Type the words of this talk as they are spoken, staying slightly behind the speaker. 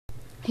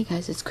Hey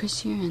guys, it's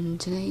Chris here, and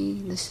today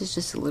this is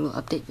just a little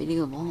update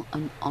video of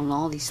on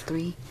all these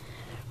three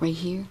right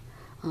here.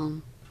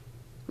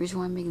 Reason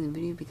why I'm making the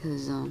video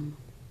because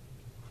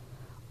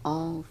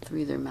all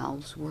three of their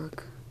mouths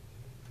work.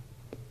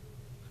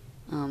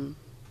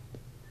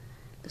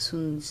 This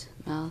one's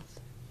mouth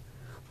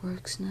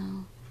works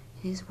now,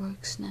 his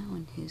works now,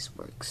 and his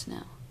works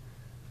now.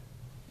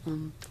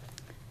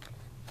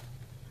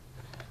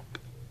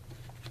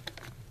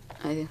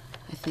 I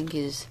think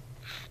his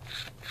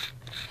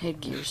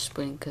headgear's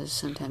splitting because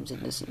sometimes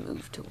it doesn't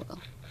move too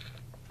well.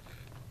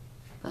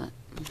 But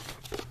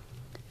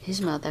his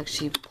mouth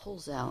actually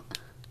pulls out,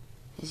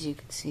 as you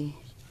can see.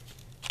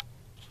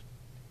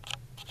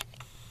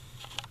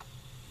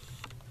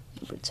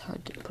 But it's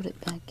hard to put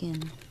it back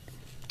in.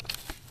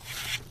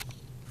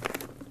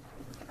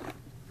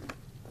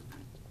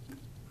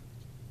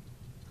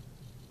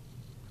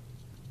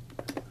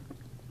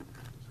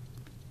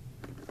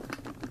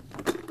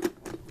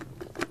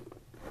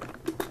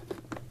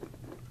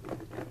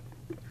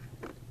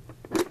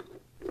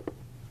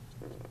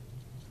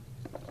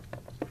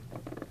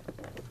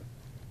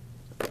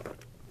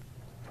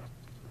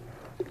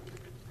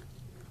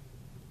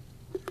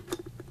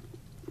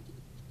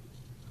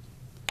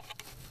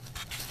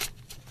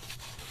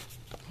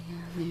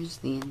 There's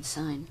the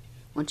inside,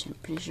 which I'm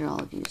pretty sure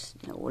all of you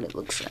know what it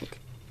looks like.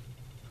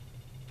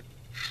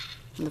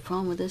 And the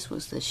problem with this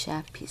was the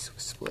shaft piece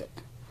was split.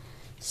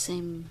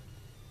 Same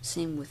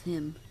with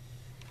him.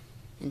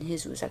 And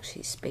his was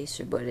actually a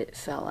spacer, but it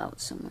fell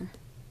out somewhere.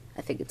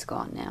 I think it's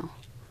gone now.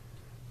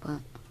 But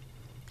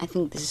I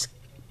think this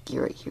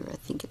gear right here, I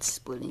think it's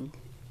splitting.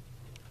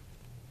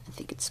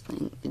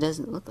 It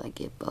doesn't look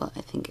like it, but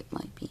I think it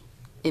might be.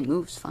 It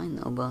moves fine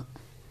though, but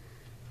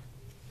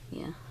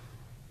yeah.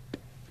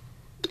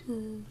 Yeah.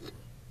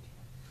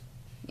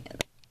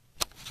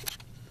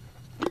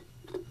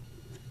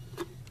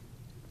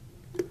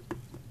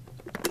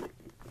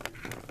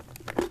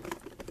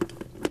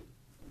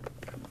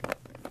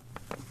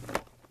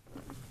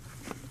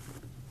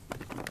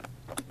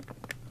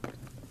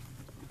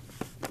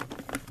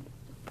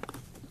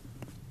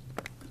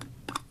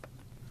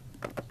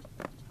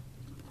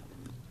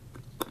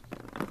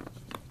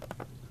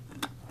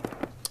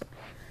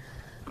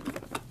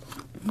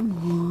 Come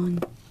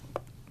on.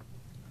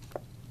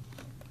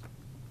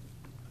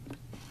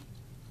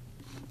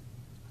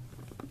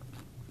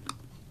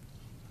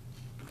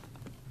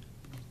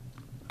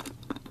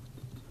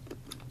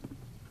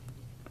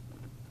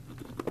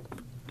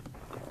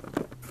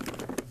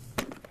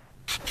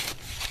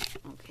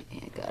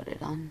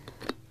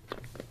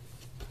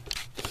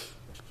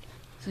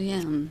 So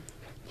yeah,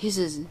 his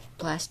is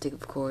plastic,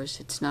 of course.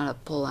 It's not a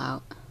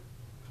pull-out.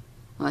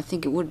 Well, I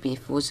think it would be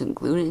if it wasn't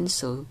glued in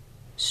so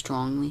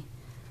strongly.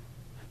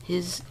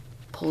 His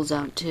pulls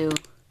out too.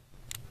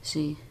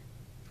 See,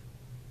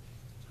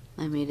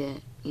 I made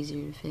it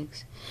easier to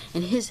fix.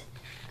 And his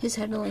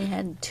head only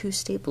had 2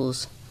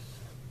 staples.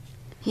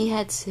 He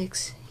had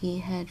 6. He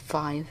had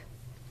 5.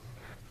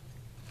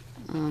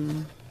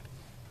 Well,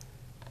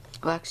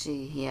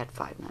 actually, he had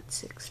 5, not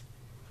 6.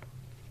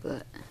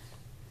 But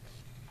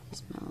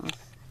his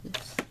mouth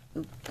is,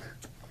 the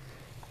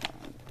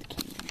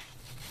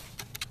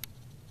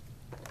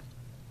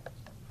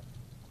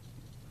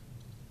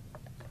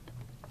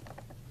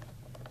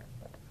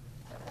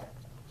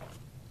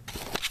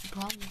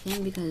problem with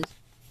him, because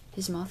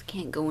his mouth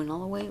can't go in all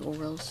the way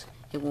or else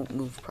it won't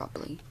move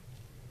properly.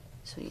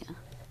 So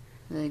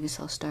yeah, I guess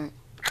I'll start.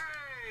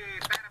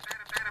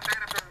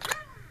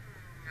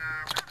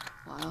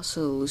 Well, I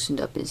also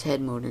loosened up his head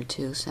motor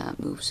too, so that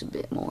moves a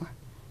bit more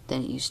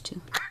than it used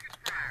to.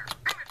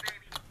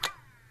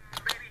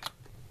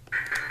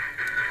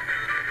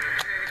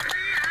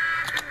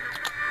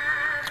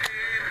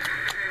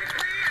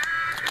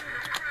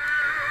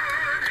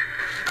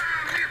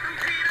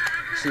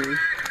 See?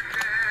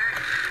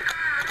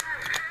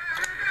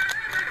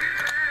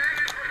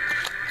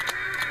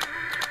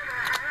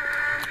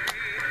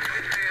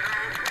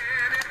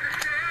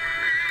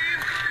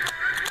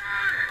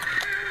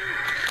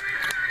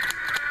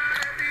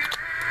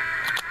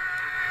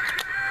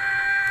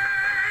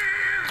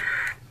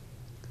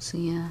 So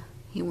yeah,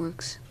 he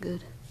works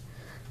good.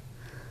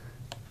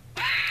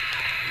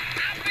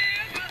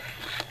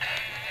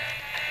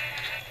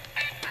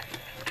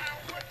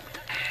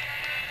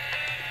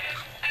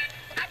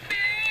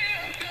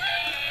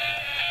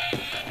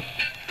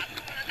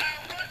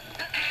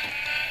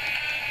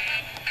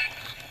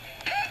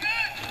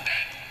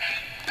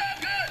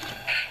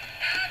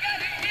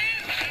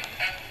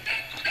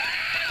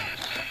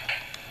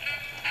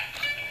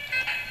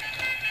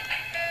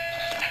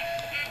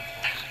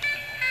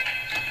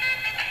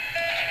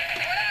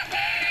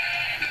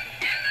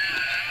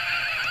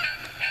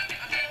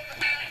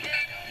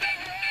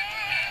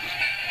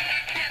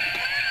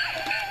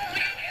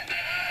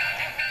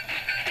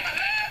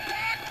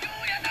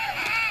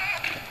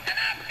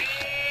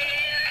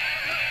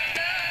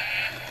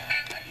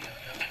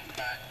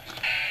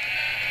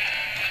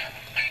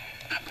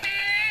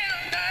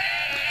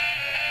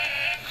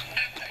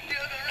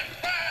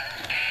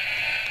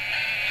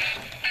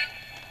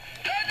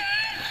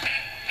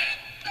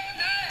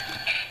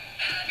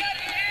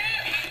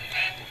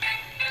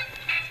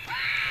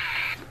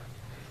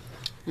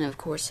 And of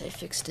course I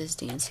fixed his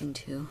dancing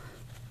too.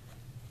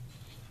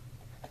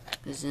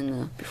 Because in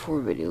the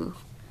before video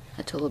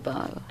I told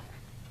about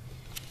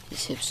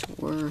his hips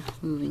were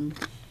moving.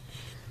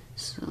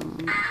 So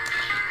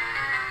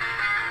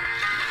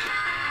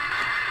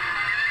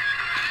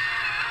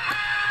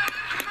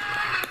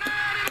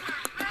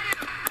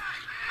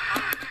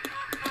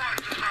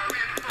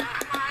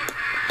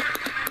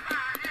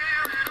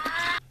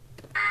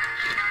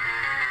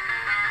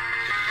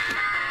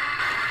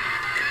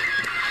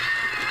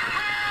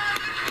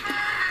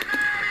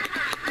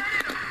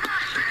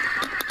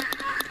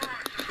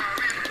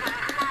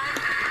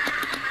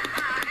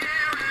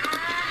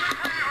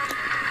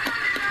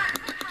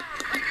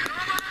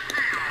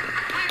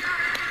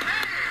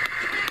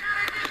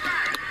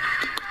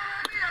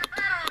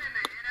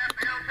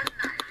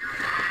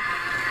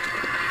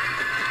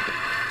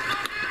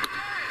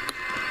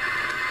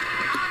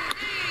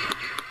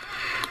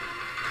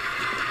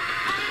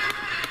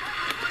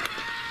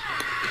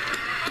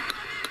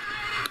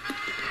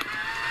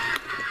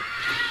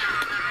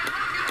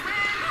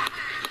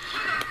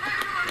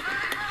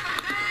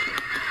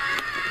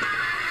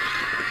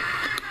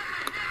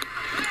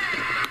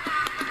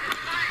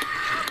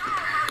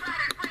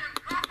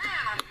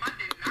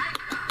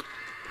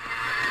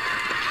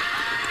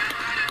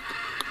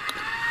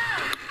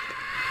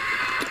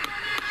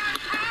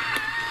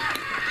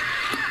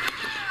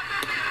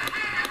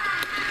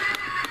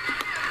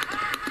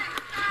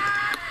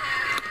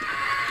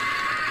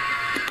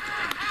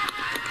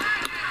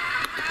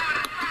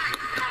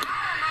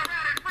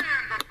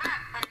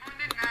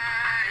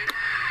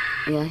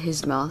yeah,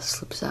 his mouth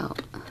slips out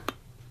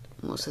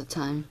most of the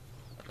time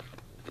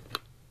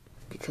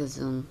because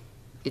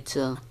it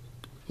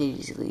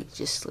easily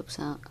just slips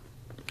out.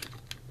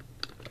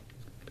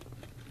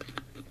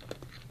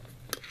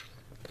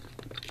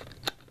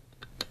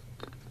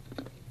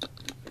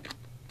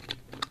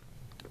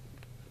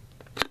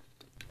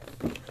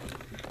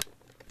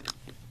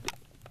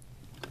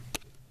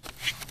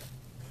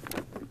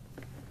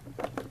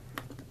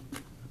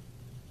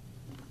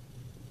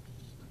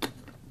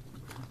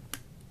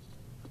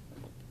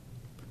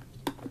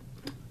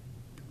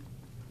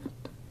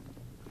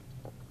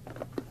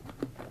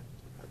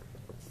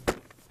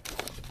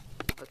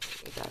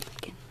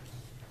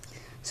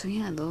 So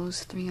yeah,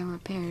 those 3 are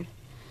repaired.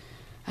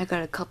 I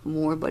got a couple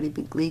more Buddy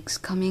Big Leagues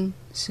coming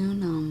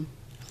soon.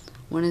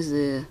 One is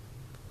the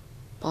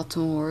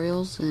Baltimore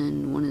Orioles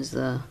and one is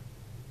the,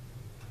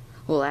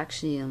 well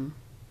actually I'm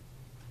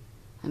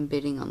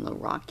bidding on the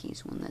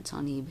Rockies one that's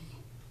on eBay.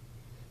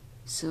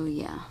 So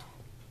yeah,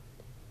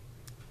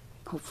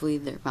 hopefully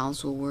their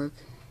valves will work.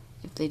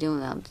 If they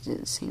don't, I'll have to do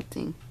the same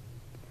thing.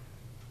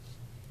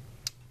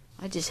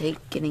 I just hate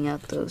getting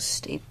out those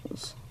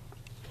staples,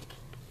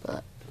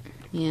 but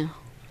yeah.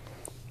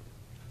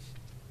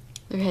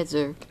 Their heads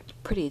are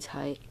pretty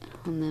tight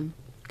on them,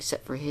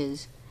 except for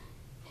his.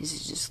 His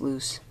is just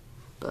loose,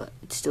 but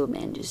it still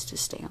manages to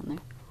stay on there.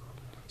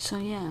 So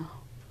yeah,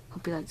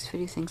 hope you liked this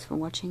video. Thanks for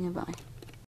watching and bye.